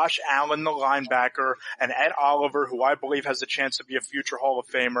of Josh Allen, the linebacker, and Ed Oliver, who I believe has a chance to be a future Hall of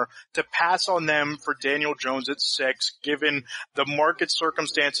Famer, to pass on them for Daniel Jones at 6, given the market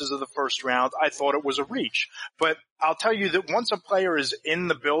circumstances of the first round, I thought it was a reach. But I'll tell you that once a player is in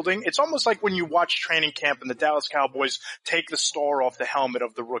the building, it's almost like when you watch training camp and the Dallas Cowboys take the star off the helmet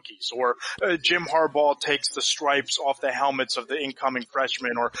of the rookies, or Jim Harbaugh takes the stripes off the helmets of the incoming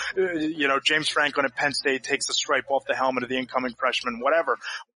freshmen, or James Franklin at Penn State takes the stripe off the helmet of the incoming freshman, whatever.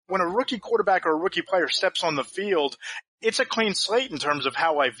 When a rookie quarterback or a rookie player steps on the field, it's a clean slate in terms of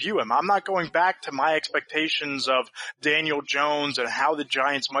how I view him. I'm not going back to my expectations of Daniel Jones and how the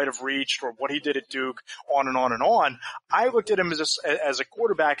Giants might have reached or what he did at Duke, on and on and on. I looked at him as a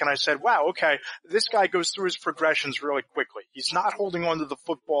quarterback and I said, wow, okay, this guy goes through his progressions really quickly. He's not holding onto the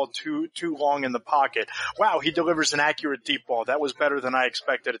football too long in the pocket. Wow, he delivers an accurate deep ball. That was better than I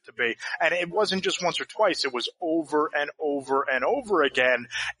expected it to be. And it wasn't just once or twice. It was over and over and over again.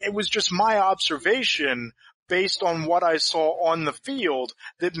 It was just my observation based on what I saw on the field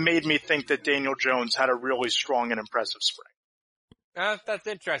that made me think that Daniel Jones had a really strong and impressive spring. That's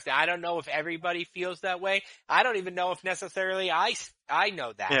interesting. I don't know if everybody feels that way. I don't even know if necessarily I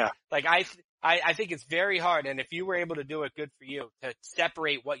know that. Yeah. Like I think it's very hard, and if you were able to do it, good for you, to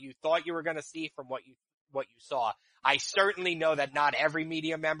separate what you thought you were going to see from what you saw. I certainly know that not every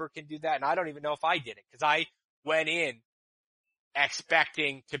media member can do that, and I don't even know if I did it, because I went in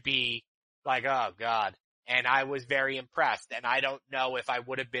expecting to be like, oh God. And I was very impressed, and I don't know if I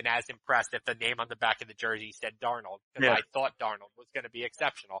would have been as impressed if the name on the back of the jersey said Darnold, because I thought Darnold was going to be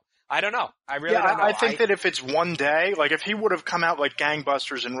exceptional. I don't know. I really don't know. I think that if it's one day, like if he would have come out like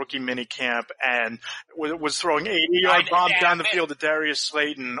gangbusters in rookie minicamp and was throwing 80-yard bombs down the field to Darius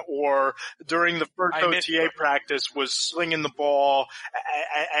Slayton, or during the first OTA practice was slinging the ball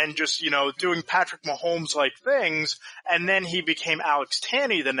and just, doing Patrick Mahomes-like things, and then he became Alex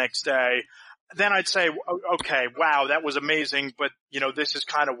Tanney the next day, then I'd say, okay, wow, that was amazing, but, this is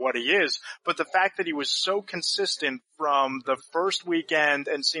kind of what he is. But the fact that he was so consistent from the first weekend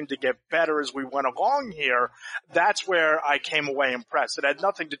and seemed to get better as we went along here, that's where I came away impressed. It had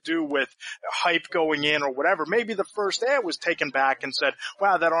nothing to do with hype going in or whatever. Maybe the first day I was taken back and said,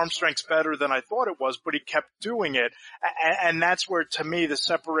 wow, that arm strength's better than I thought it was, but he kept doing it. And that's where, to me, the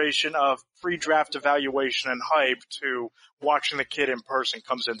separation of pre-draft evaluation and hype to watching the kid in person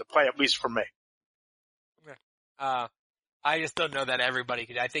comes into play, at least for me. I just don't know that everybody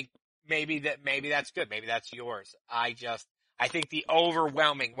could. I think maybe that's good. Maybe that's yours. I I think the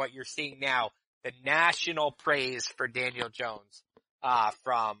overwhelming, what you're seeing now, the national praise for Daniel Jones,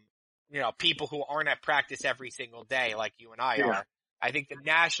 from, people who aren't at practice every single day like you and I are. I think the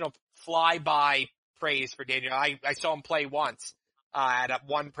national flyby praise for Daniel, I saw him play once, at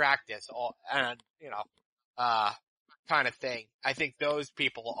one practice, kind of thing. I think those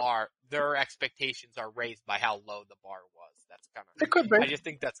people their expectations are raised by how low the bar was. That's kind of, it could be. I just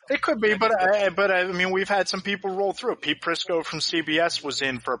think that's, It could be, but I mean, we've had some people roll through. Pete Prisco from CBS was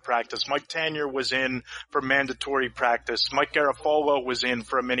in for a practice. Mike Tanier was in for mandatory practice. Mike Garafolo was in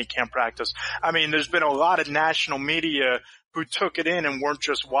for a mini camp practice. I mean, there's been a lot of national media who took it in and weren't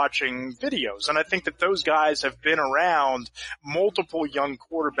just watching videos. And I think that those guys have been around multiple young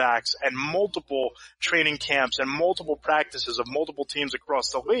quarterbacks and multiple training camps and multiple practices of multiple teams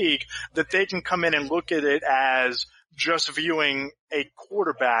across the league, that they can come in and look at it as just viewing a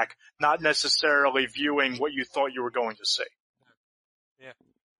quarterback, not necessarily viewing what you thought you were going to see.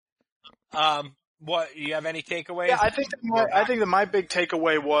 Yeah. What, you have any takeaways? Yeah, I think that my big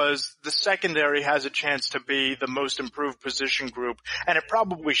takeaway was the secondary has a chance to be the most improved position group, and it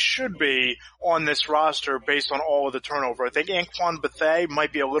probably should be on this roster based on all of the turnover. I think Anquan Bethea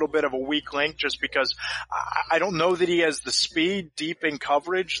might be a little bit of a weak link just because I don't know that he has the speed deep in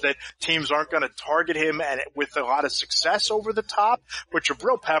coverage that teams aren't going to target him and with a lot of success over the top. But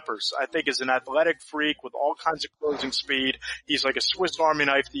Jabril Peppers, I think, is an athletic freak with all kinds of closing speed. He's like a Swiss Army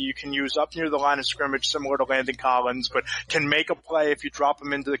knife that you can use up near the line of scrimmage, similar to Landon Collins, but can make a play if you drop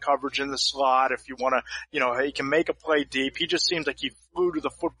him into the coverage in the slot. If you want to, he can make a play deep. He just seems like he flew to the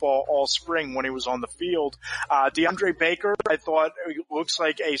football all spring when he was on the field. DeAndre Baker, I thought, looks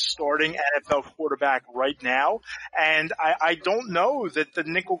like a starting NFL quarterback right now. And I don't know that the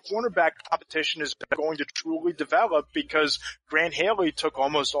nickel cornerback competition is going to truly develop because Grant Haley took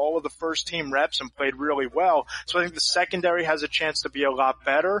almost all of the first team reps and played really well. So I think the secondary has a chance to be a lot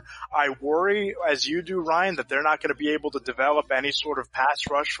better. I worry, as you do, Ryan, that they're not going to be able to develop any sort of pass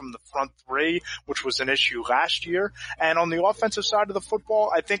rush from the front three, which was an issue last year. And on the offensive side of the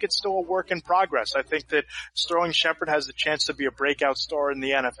football, I think it's still a work in progress. I think that Sterling Shepard has the chance to be a breakout star in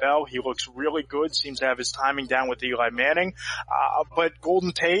the NFL. He looks really good, seems to have his timing down with Eli Manning. But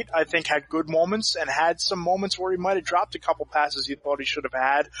Golden Tate, I think, had good moments and had some moments where he might have dropped a couple passes he thought he should have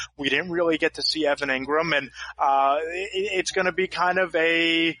had. We didn't really get to see Evan Ingram, and it's going to be kind of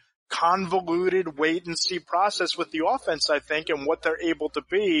a convoluted wait-and-see process with the offense, I think, and what they're able to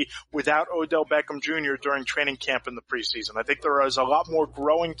be without Odell Beckham Jr. during training camp in the preseason. I think there is a lot more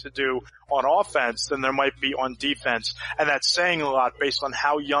growing to do on offense than there might be on defense, and that's saying a lot based on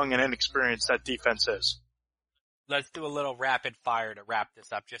how young and inexperienced that defense is. Let's do a little rapid fire to wrap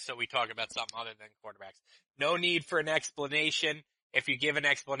this up, just so we talk about something other than quarterbacks. No need for an explanation. If you give an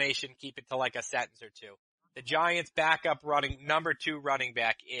explanation, keep it to like a sentence or two. The Giants' backup number 2 running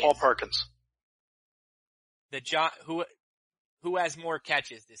back is Paul Perkins. Who has more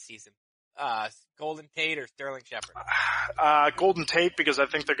catches this season? Golden Tate or Sterling Shepard? Golden Tate, because I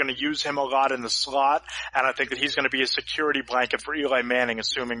think they're going to use him a lot in the slot, and I think that he's going to be a security blanket for Eli Manning,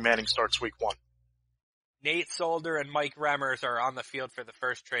 assuming Manning starts week 1. Nate Solder and Mike Remmers are on the field for the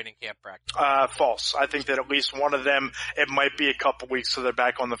first training camp practice. False. I think that at least one of them, it might be a couple weeks so they're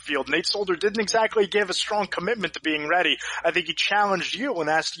back on the field. Nate Solder didn't exactly give a strong commitment to being ready. I think he challenged you and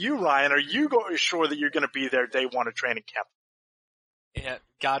asked you, Ryan, are you sure that you're going to be there day 1 of training camp? Yeah,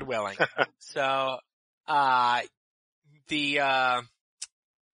 God willing. So,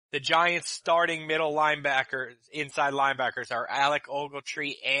 the Giants' starting inside linebackers are Alec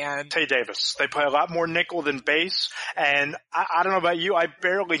Ogletree and Tay Davis. They play a lot more nickel than base, and I don't know about you, I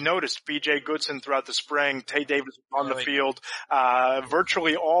barely noticed B.J. Goodson throughout the spring. Tay Davis on the field.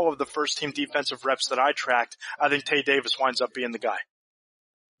 Virtually all of the first-team defensive reps that I tracked, I think Tay Davis winds up being the guy.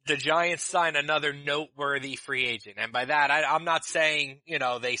 The Giants sign another noteworthy free agent, and by that, I'm not saying,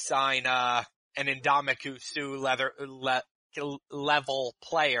 they sign an Ndamukong Suh level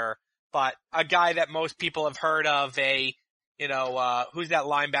player, but a guy that most people have heard of, who's that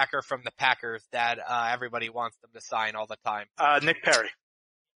linebacker from the Packers that everybody wants them to sign all the time? Nick Perry.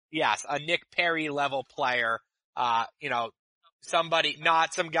 Yes, a Nick Perry level player, somebody,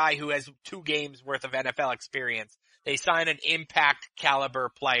 not some guy who has 2 games worth of NFL experience. They sign an impact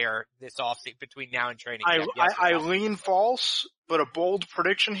caliber player this offseason between now and training camp. I lean false, but a bold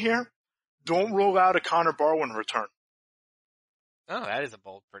prediction here. Don't rule out a Connor Barwin return. Oh, that is a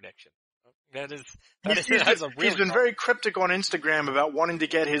bold prediction. He's been very cryptic on Instagram about wanting to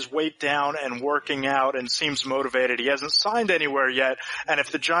get his weight down and working out and seems motivated. He hasn't signed anywhere yet, and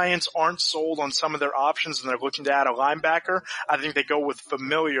if the Giants aren't sold on some of their options and they're looking to add a linebacker, I think they go with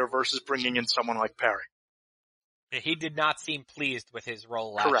familiar versus bringing in someone like Perry. He did not seem pleased with his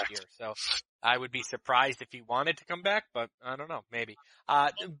role last Correct. year, so I would be surprised if he wanted to come back, but I don't know, maybe.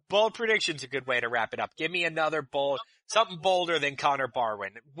 Bold prediction's a good way to wrap it up. Give me another bold, something bolder than Connor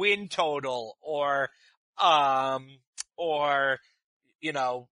Barwin. Win total or, you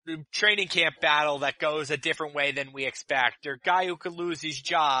know, training camp battle that goes a different way than we expect, or guy who could lose his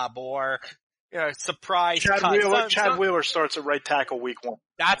job, or, you know, surprise cut. Chad Wheeler starts at right tackle week 1.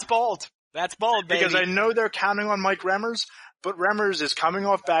 That's bold. That's bold, baby. Because I know they're counting on Mike Remmers, but Remmers is coming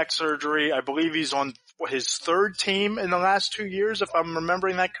off back surgery. I believe he's on his 3rd team in the last 2 years, if I'm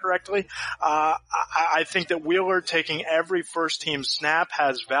remembering that correctly. I think that Wheeler taking every first team snap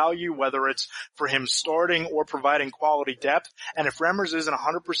has value, whether it's for him starting or providing quality depth. And if Remmers isn't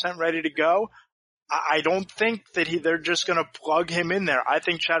 100% ready to go, I don't think that they're just going to plug him in there. I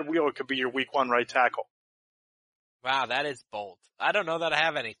think Chad Wheeler could be your week 1 right tackle. Wow, that is bold. I don't know that I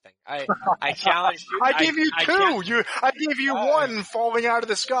have anything. I challenged you. I gave you two. I gave you one falling out of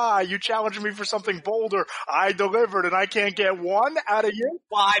the sky. You challenged me for something bolder. I delivered, and I can't get one out of you?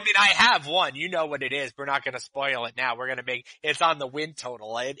 Well, I mean, I have one. You know what it is. We're not going to spoil it now. We're going to it's on the win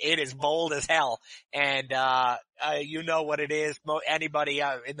total. It is bold as hell. And, you know what it is. Anybody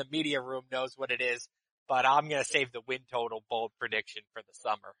in the media room knows what it is. But I'm going to save the win total bold prediction for the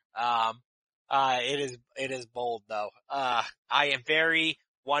summer. It is bold though. I am very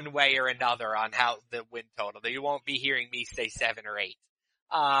one way or another on how the win total. You won't be hearing me say 7 or 8.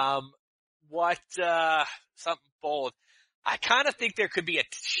 Something bold. I kind of think there could be a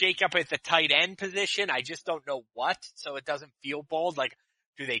shakeup at the tight end position. I just don't know what, so it doesn't feel bold. Like,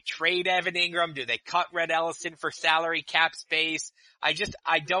 do they trade Evan Ingram? Do they cut Red Ellison for salary cap space? I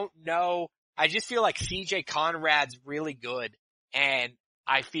don't know. I just feel like CJ Conrad's really good, and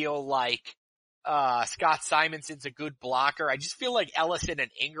I feel like Scott Simonson's a good blocker. I just feel like Ellison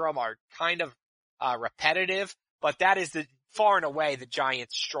and Ingram are kind of repetitive, but that is far and away the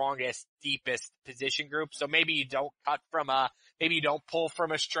Giants' strongest, deepest position group. So maybe you don't maybe you don't pull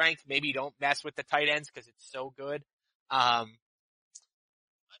from a strength. Maybe you don't mess with the tight ends because it's so good. I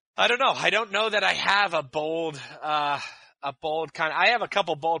don't know. I don't know that I have I have a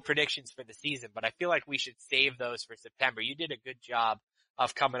couple bold predictions for the season, but I feel like we should save those for September. You did a good job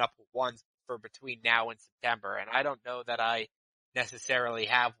of coming up with ones for between now and September, and I don't know that I necessarily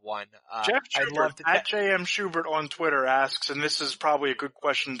have one. Jeff Schubert, at JM Schubert on Twitter asks, and this is probably a good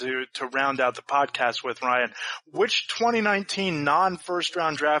question to round out the podcast with, Ryan, which 2019 non-first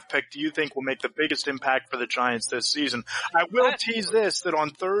round draft pick do you think will make the biggest impact for the Giants this season? I will tease this, that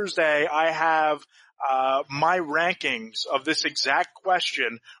on Thursday I have my rankings of this exact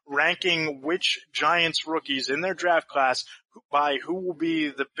question, ranking which Giants rookies in their draft class by who will be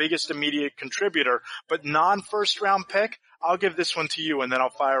the biggest immediate contributor, but non-first round pick, I'll give this one to you and then I'll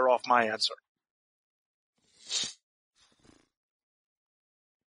fire off my answer.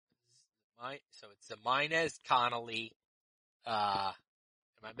 So it's Zaminez, Connolly, am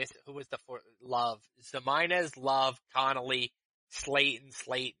I missing, who was the fourth? Love. Zaminez, Love, Connolly, Slayton,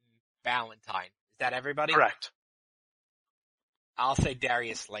 Ballantyne. Is that everybody? Correct. I'll say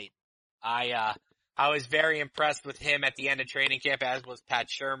Darius Slayton. I was very impressed with him at the end of training camp, as was Pat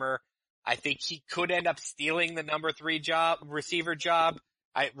Shurmur. I think he could end up stealing the number 3 receiver job.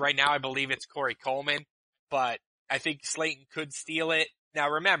 Right now I believe it's Corey Coleman, but I think Slayton could steal it. Now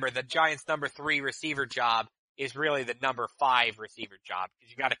remember, the Giants' number 3 receiver job is really the number 5 receiver job,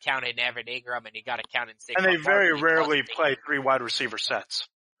 because you gotta count in Evan Ingram and you gotta count in Saquon. And they very rarely play 3 wide receiver sets.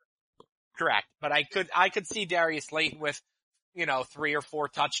 Correct. But I could see Darius Slayton with, 3 or 4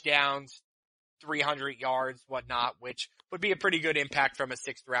 touchdowns, 300 yards, whatnot, which would be a pretty good impact from a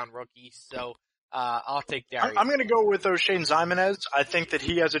 6th round rookie. So, I'll take Darius. I'm going to go with O'Shane Zimenez. I think that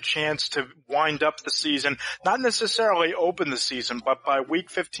he has a chance to wind up the season, not necessarily open the season, but by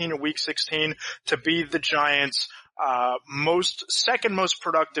week 15 or week 16 to be the Giants' second most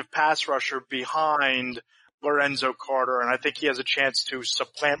productive pass rusher behind Lorenzo Carter, and I think he has a chance to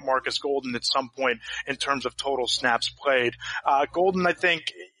supplant Marcus Golden at some point in terms of total snaps played. Golden, I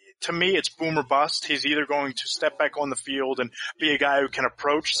think, to me, it's boom or bust. He's either going to step back on the field and be a guy who can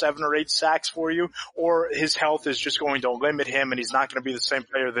approach 7 or 8 sacks for you, or his health is just going to limit him and he's not going to be the same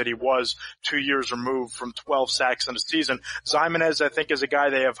player that he was 2 years removed from 12 sacks in a season. Zimenez, I think, is a guy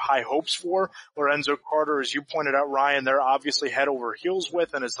they have high hopes for. Lorenzo Carter, as you pointed out, Ryan, they're obviously head over heels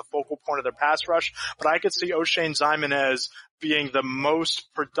with and is the focal point of their pass rush. But I could see O'Shane Zimenez being the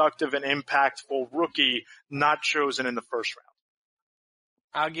most productive and impactful rookie not chosen in the first round.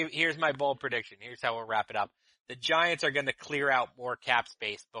 Here's my bold prediction. Here's how we'll wrap it up. The Giants are going to clear out more cap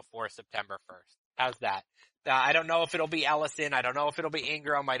space before September 1st. How's that? I don't know if it'll be Ellison. I don't know if it'll be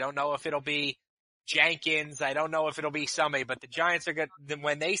Ingram. I don't know if it'll be Jenkins. I don't know if it'll be somebody, but the Giants are good.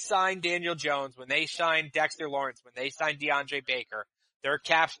 When they sign Daniel Jones, when they sign Dexter Lawrence, when they sign DeAndre Baker, their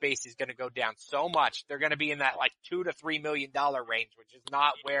cap space is going to go down so much. They're going to be in that like $2 to $3 million range, which is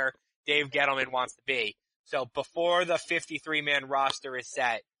not where Dave Gettleman wants to be. So before the 53-man roster is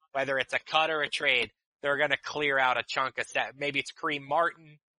set, whether it's a cut or a trade, they're going to clear out a chunk of maybe it's Kareem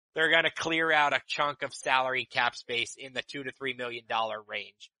Martin. They're going to clear out a chunk of salary cap space in the $2 to $3 million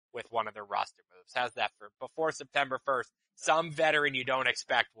range with one of their roster moves. How's that for before September 1st? Some veteran you don't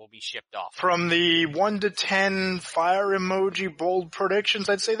expect will be shipped off. From the 1 to 10 fire emoji bold predictions,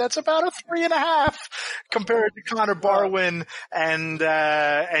 I'd say that's about a 3.5 compared to Connor Barwin and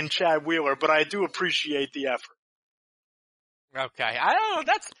Chad Wheeler, but I do appreciate the effort. Okay. I don't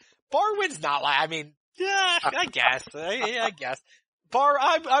know. Barwin's not like, yeah, I guess. I guess.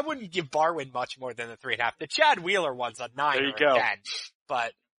 I wouldn't give Barwin much more than a 3.5. The Chad Wheeler one's a 9 there you or go. a 10,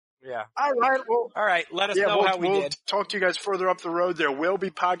 but yeah. All right. Well, all right. Let us know how we we'll did. Talk to you guys further up the road. There will be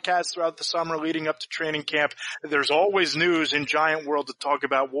podcasts throughout the summer leading up to training camp. There's always news in Giant World to talk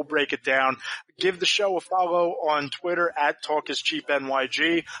about. We'll break it down. Give the show a follow on Twitter at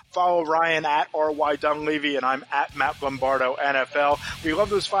TalkIsCheapNYG. Follow Ryan at RY Dunleavy, and I'm at Matt Lombardo NFL. We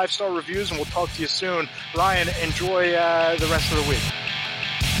love those 5-star reviews, and we'll talk to you soon. Ryan, enjoy the rest of the week.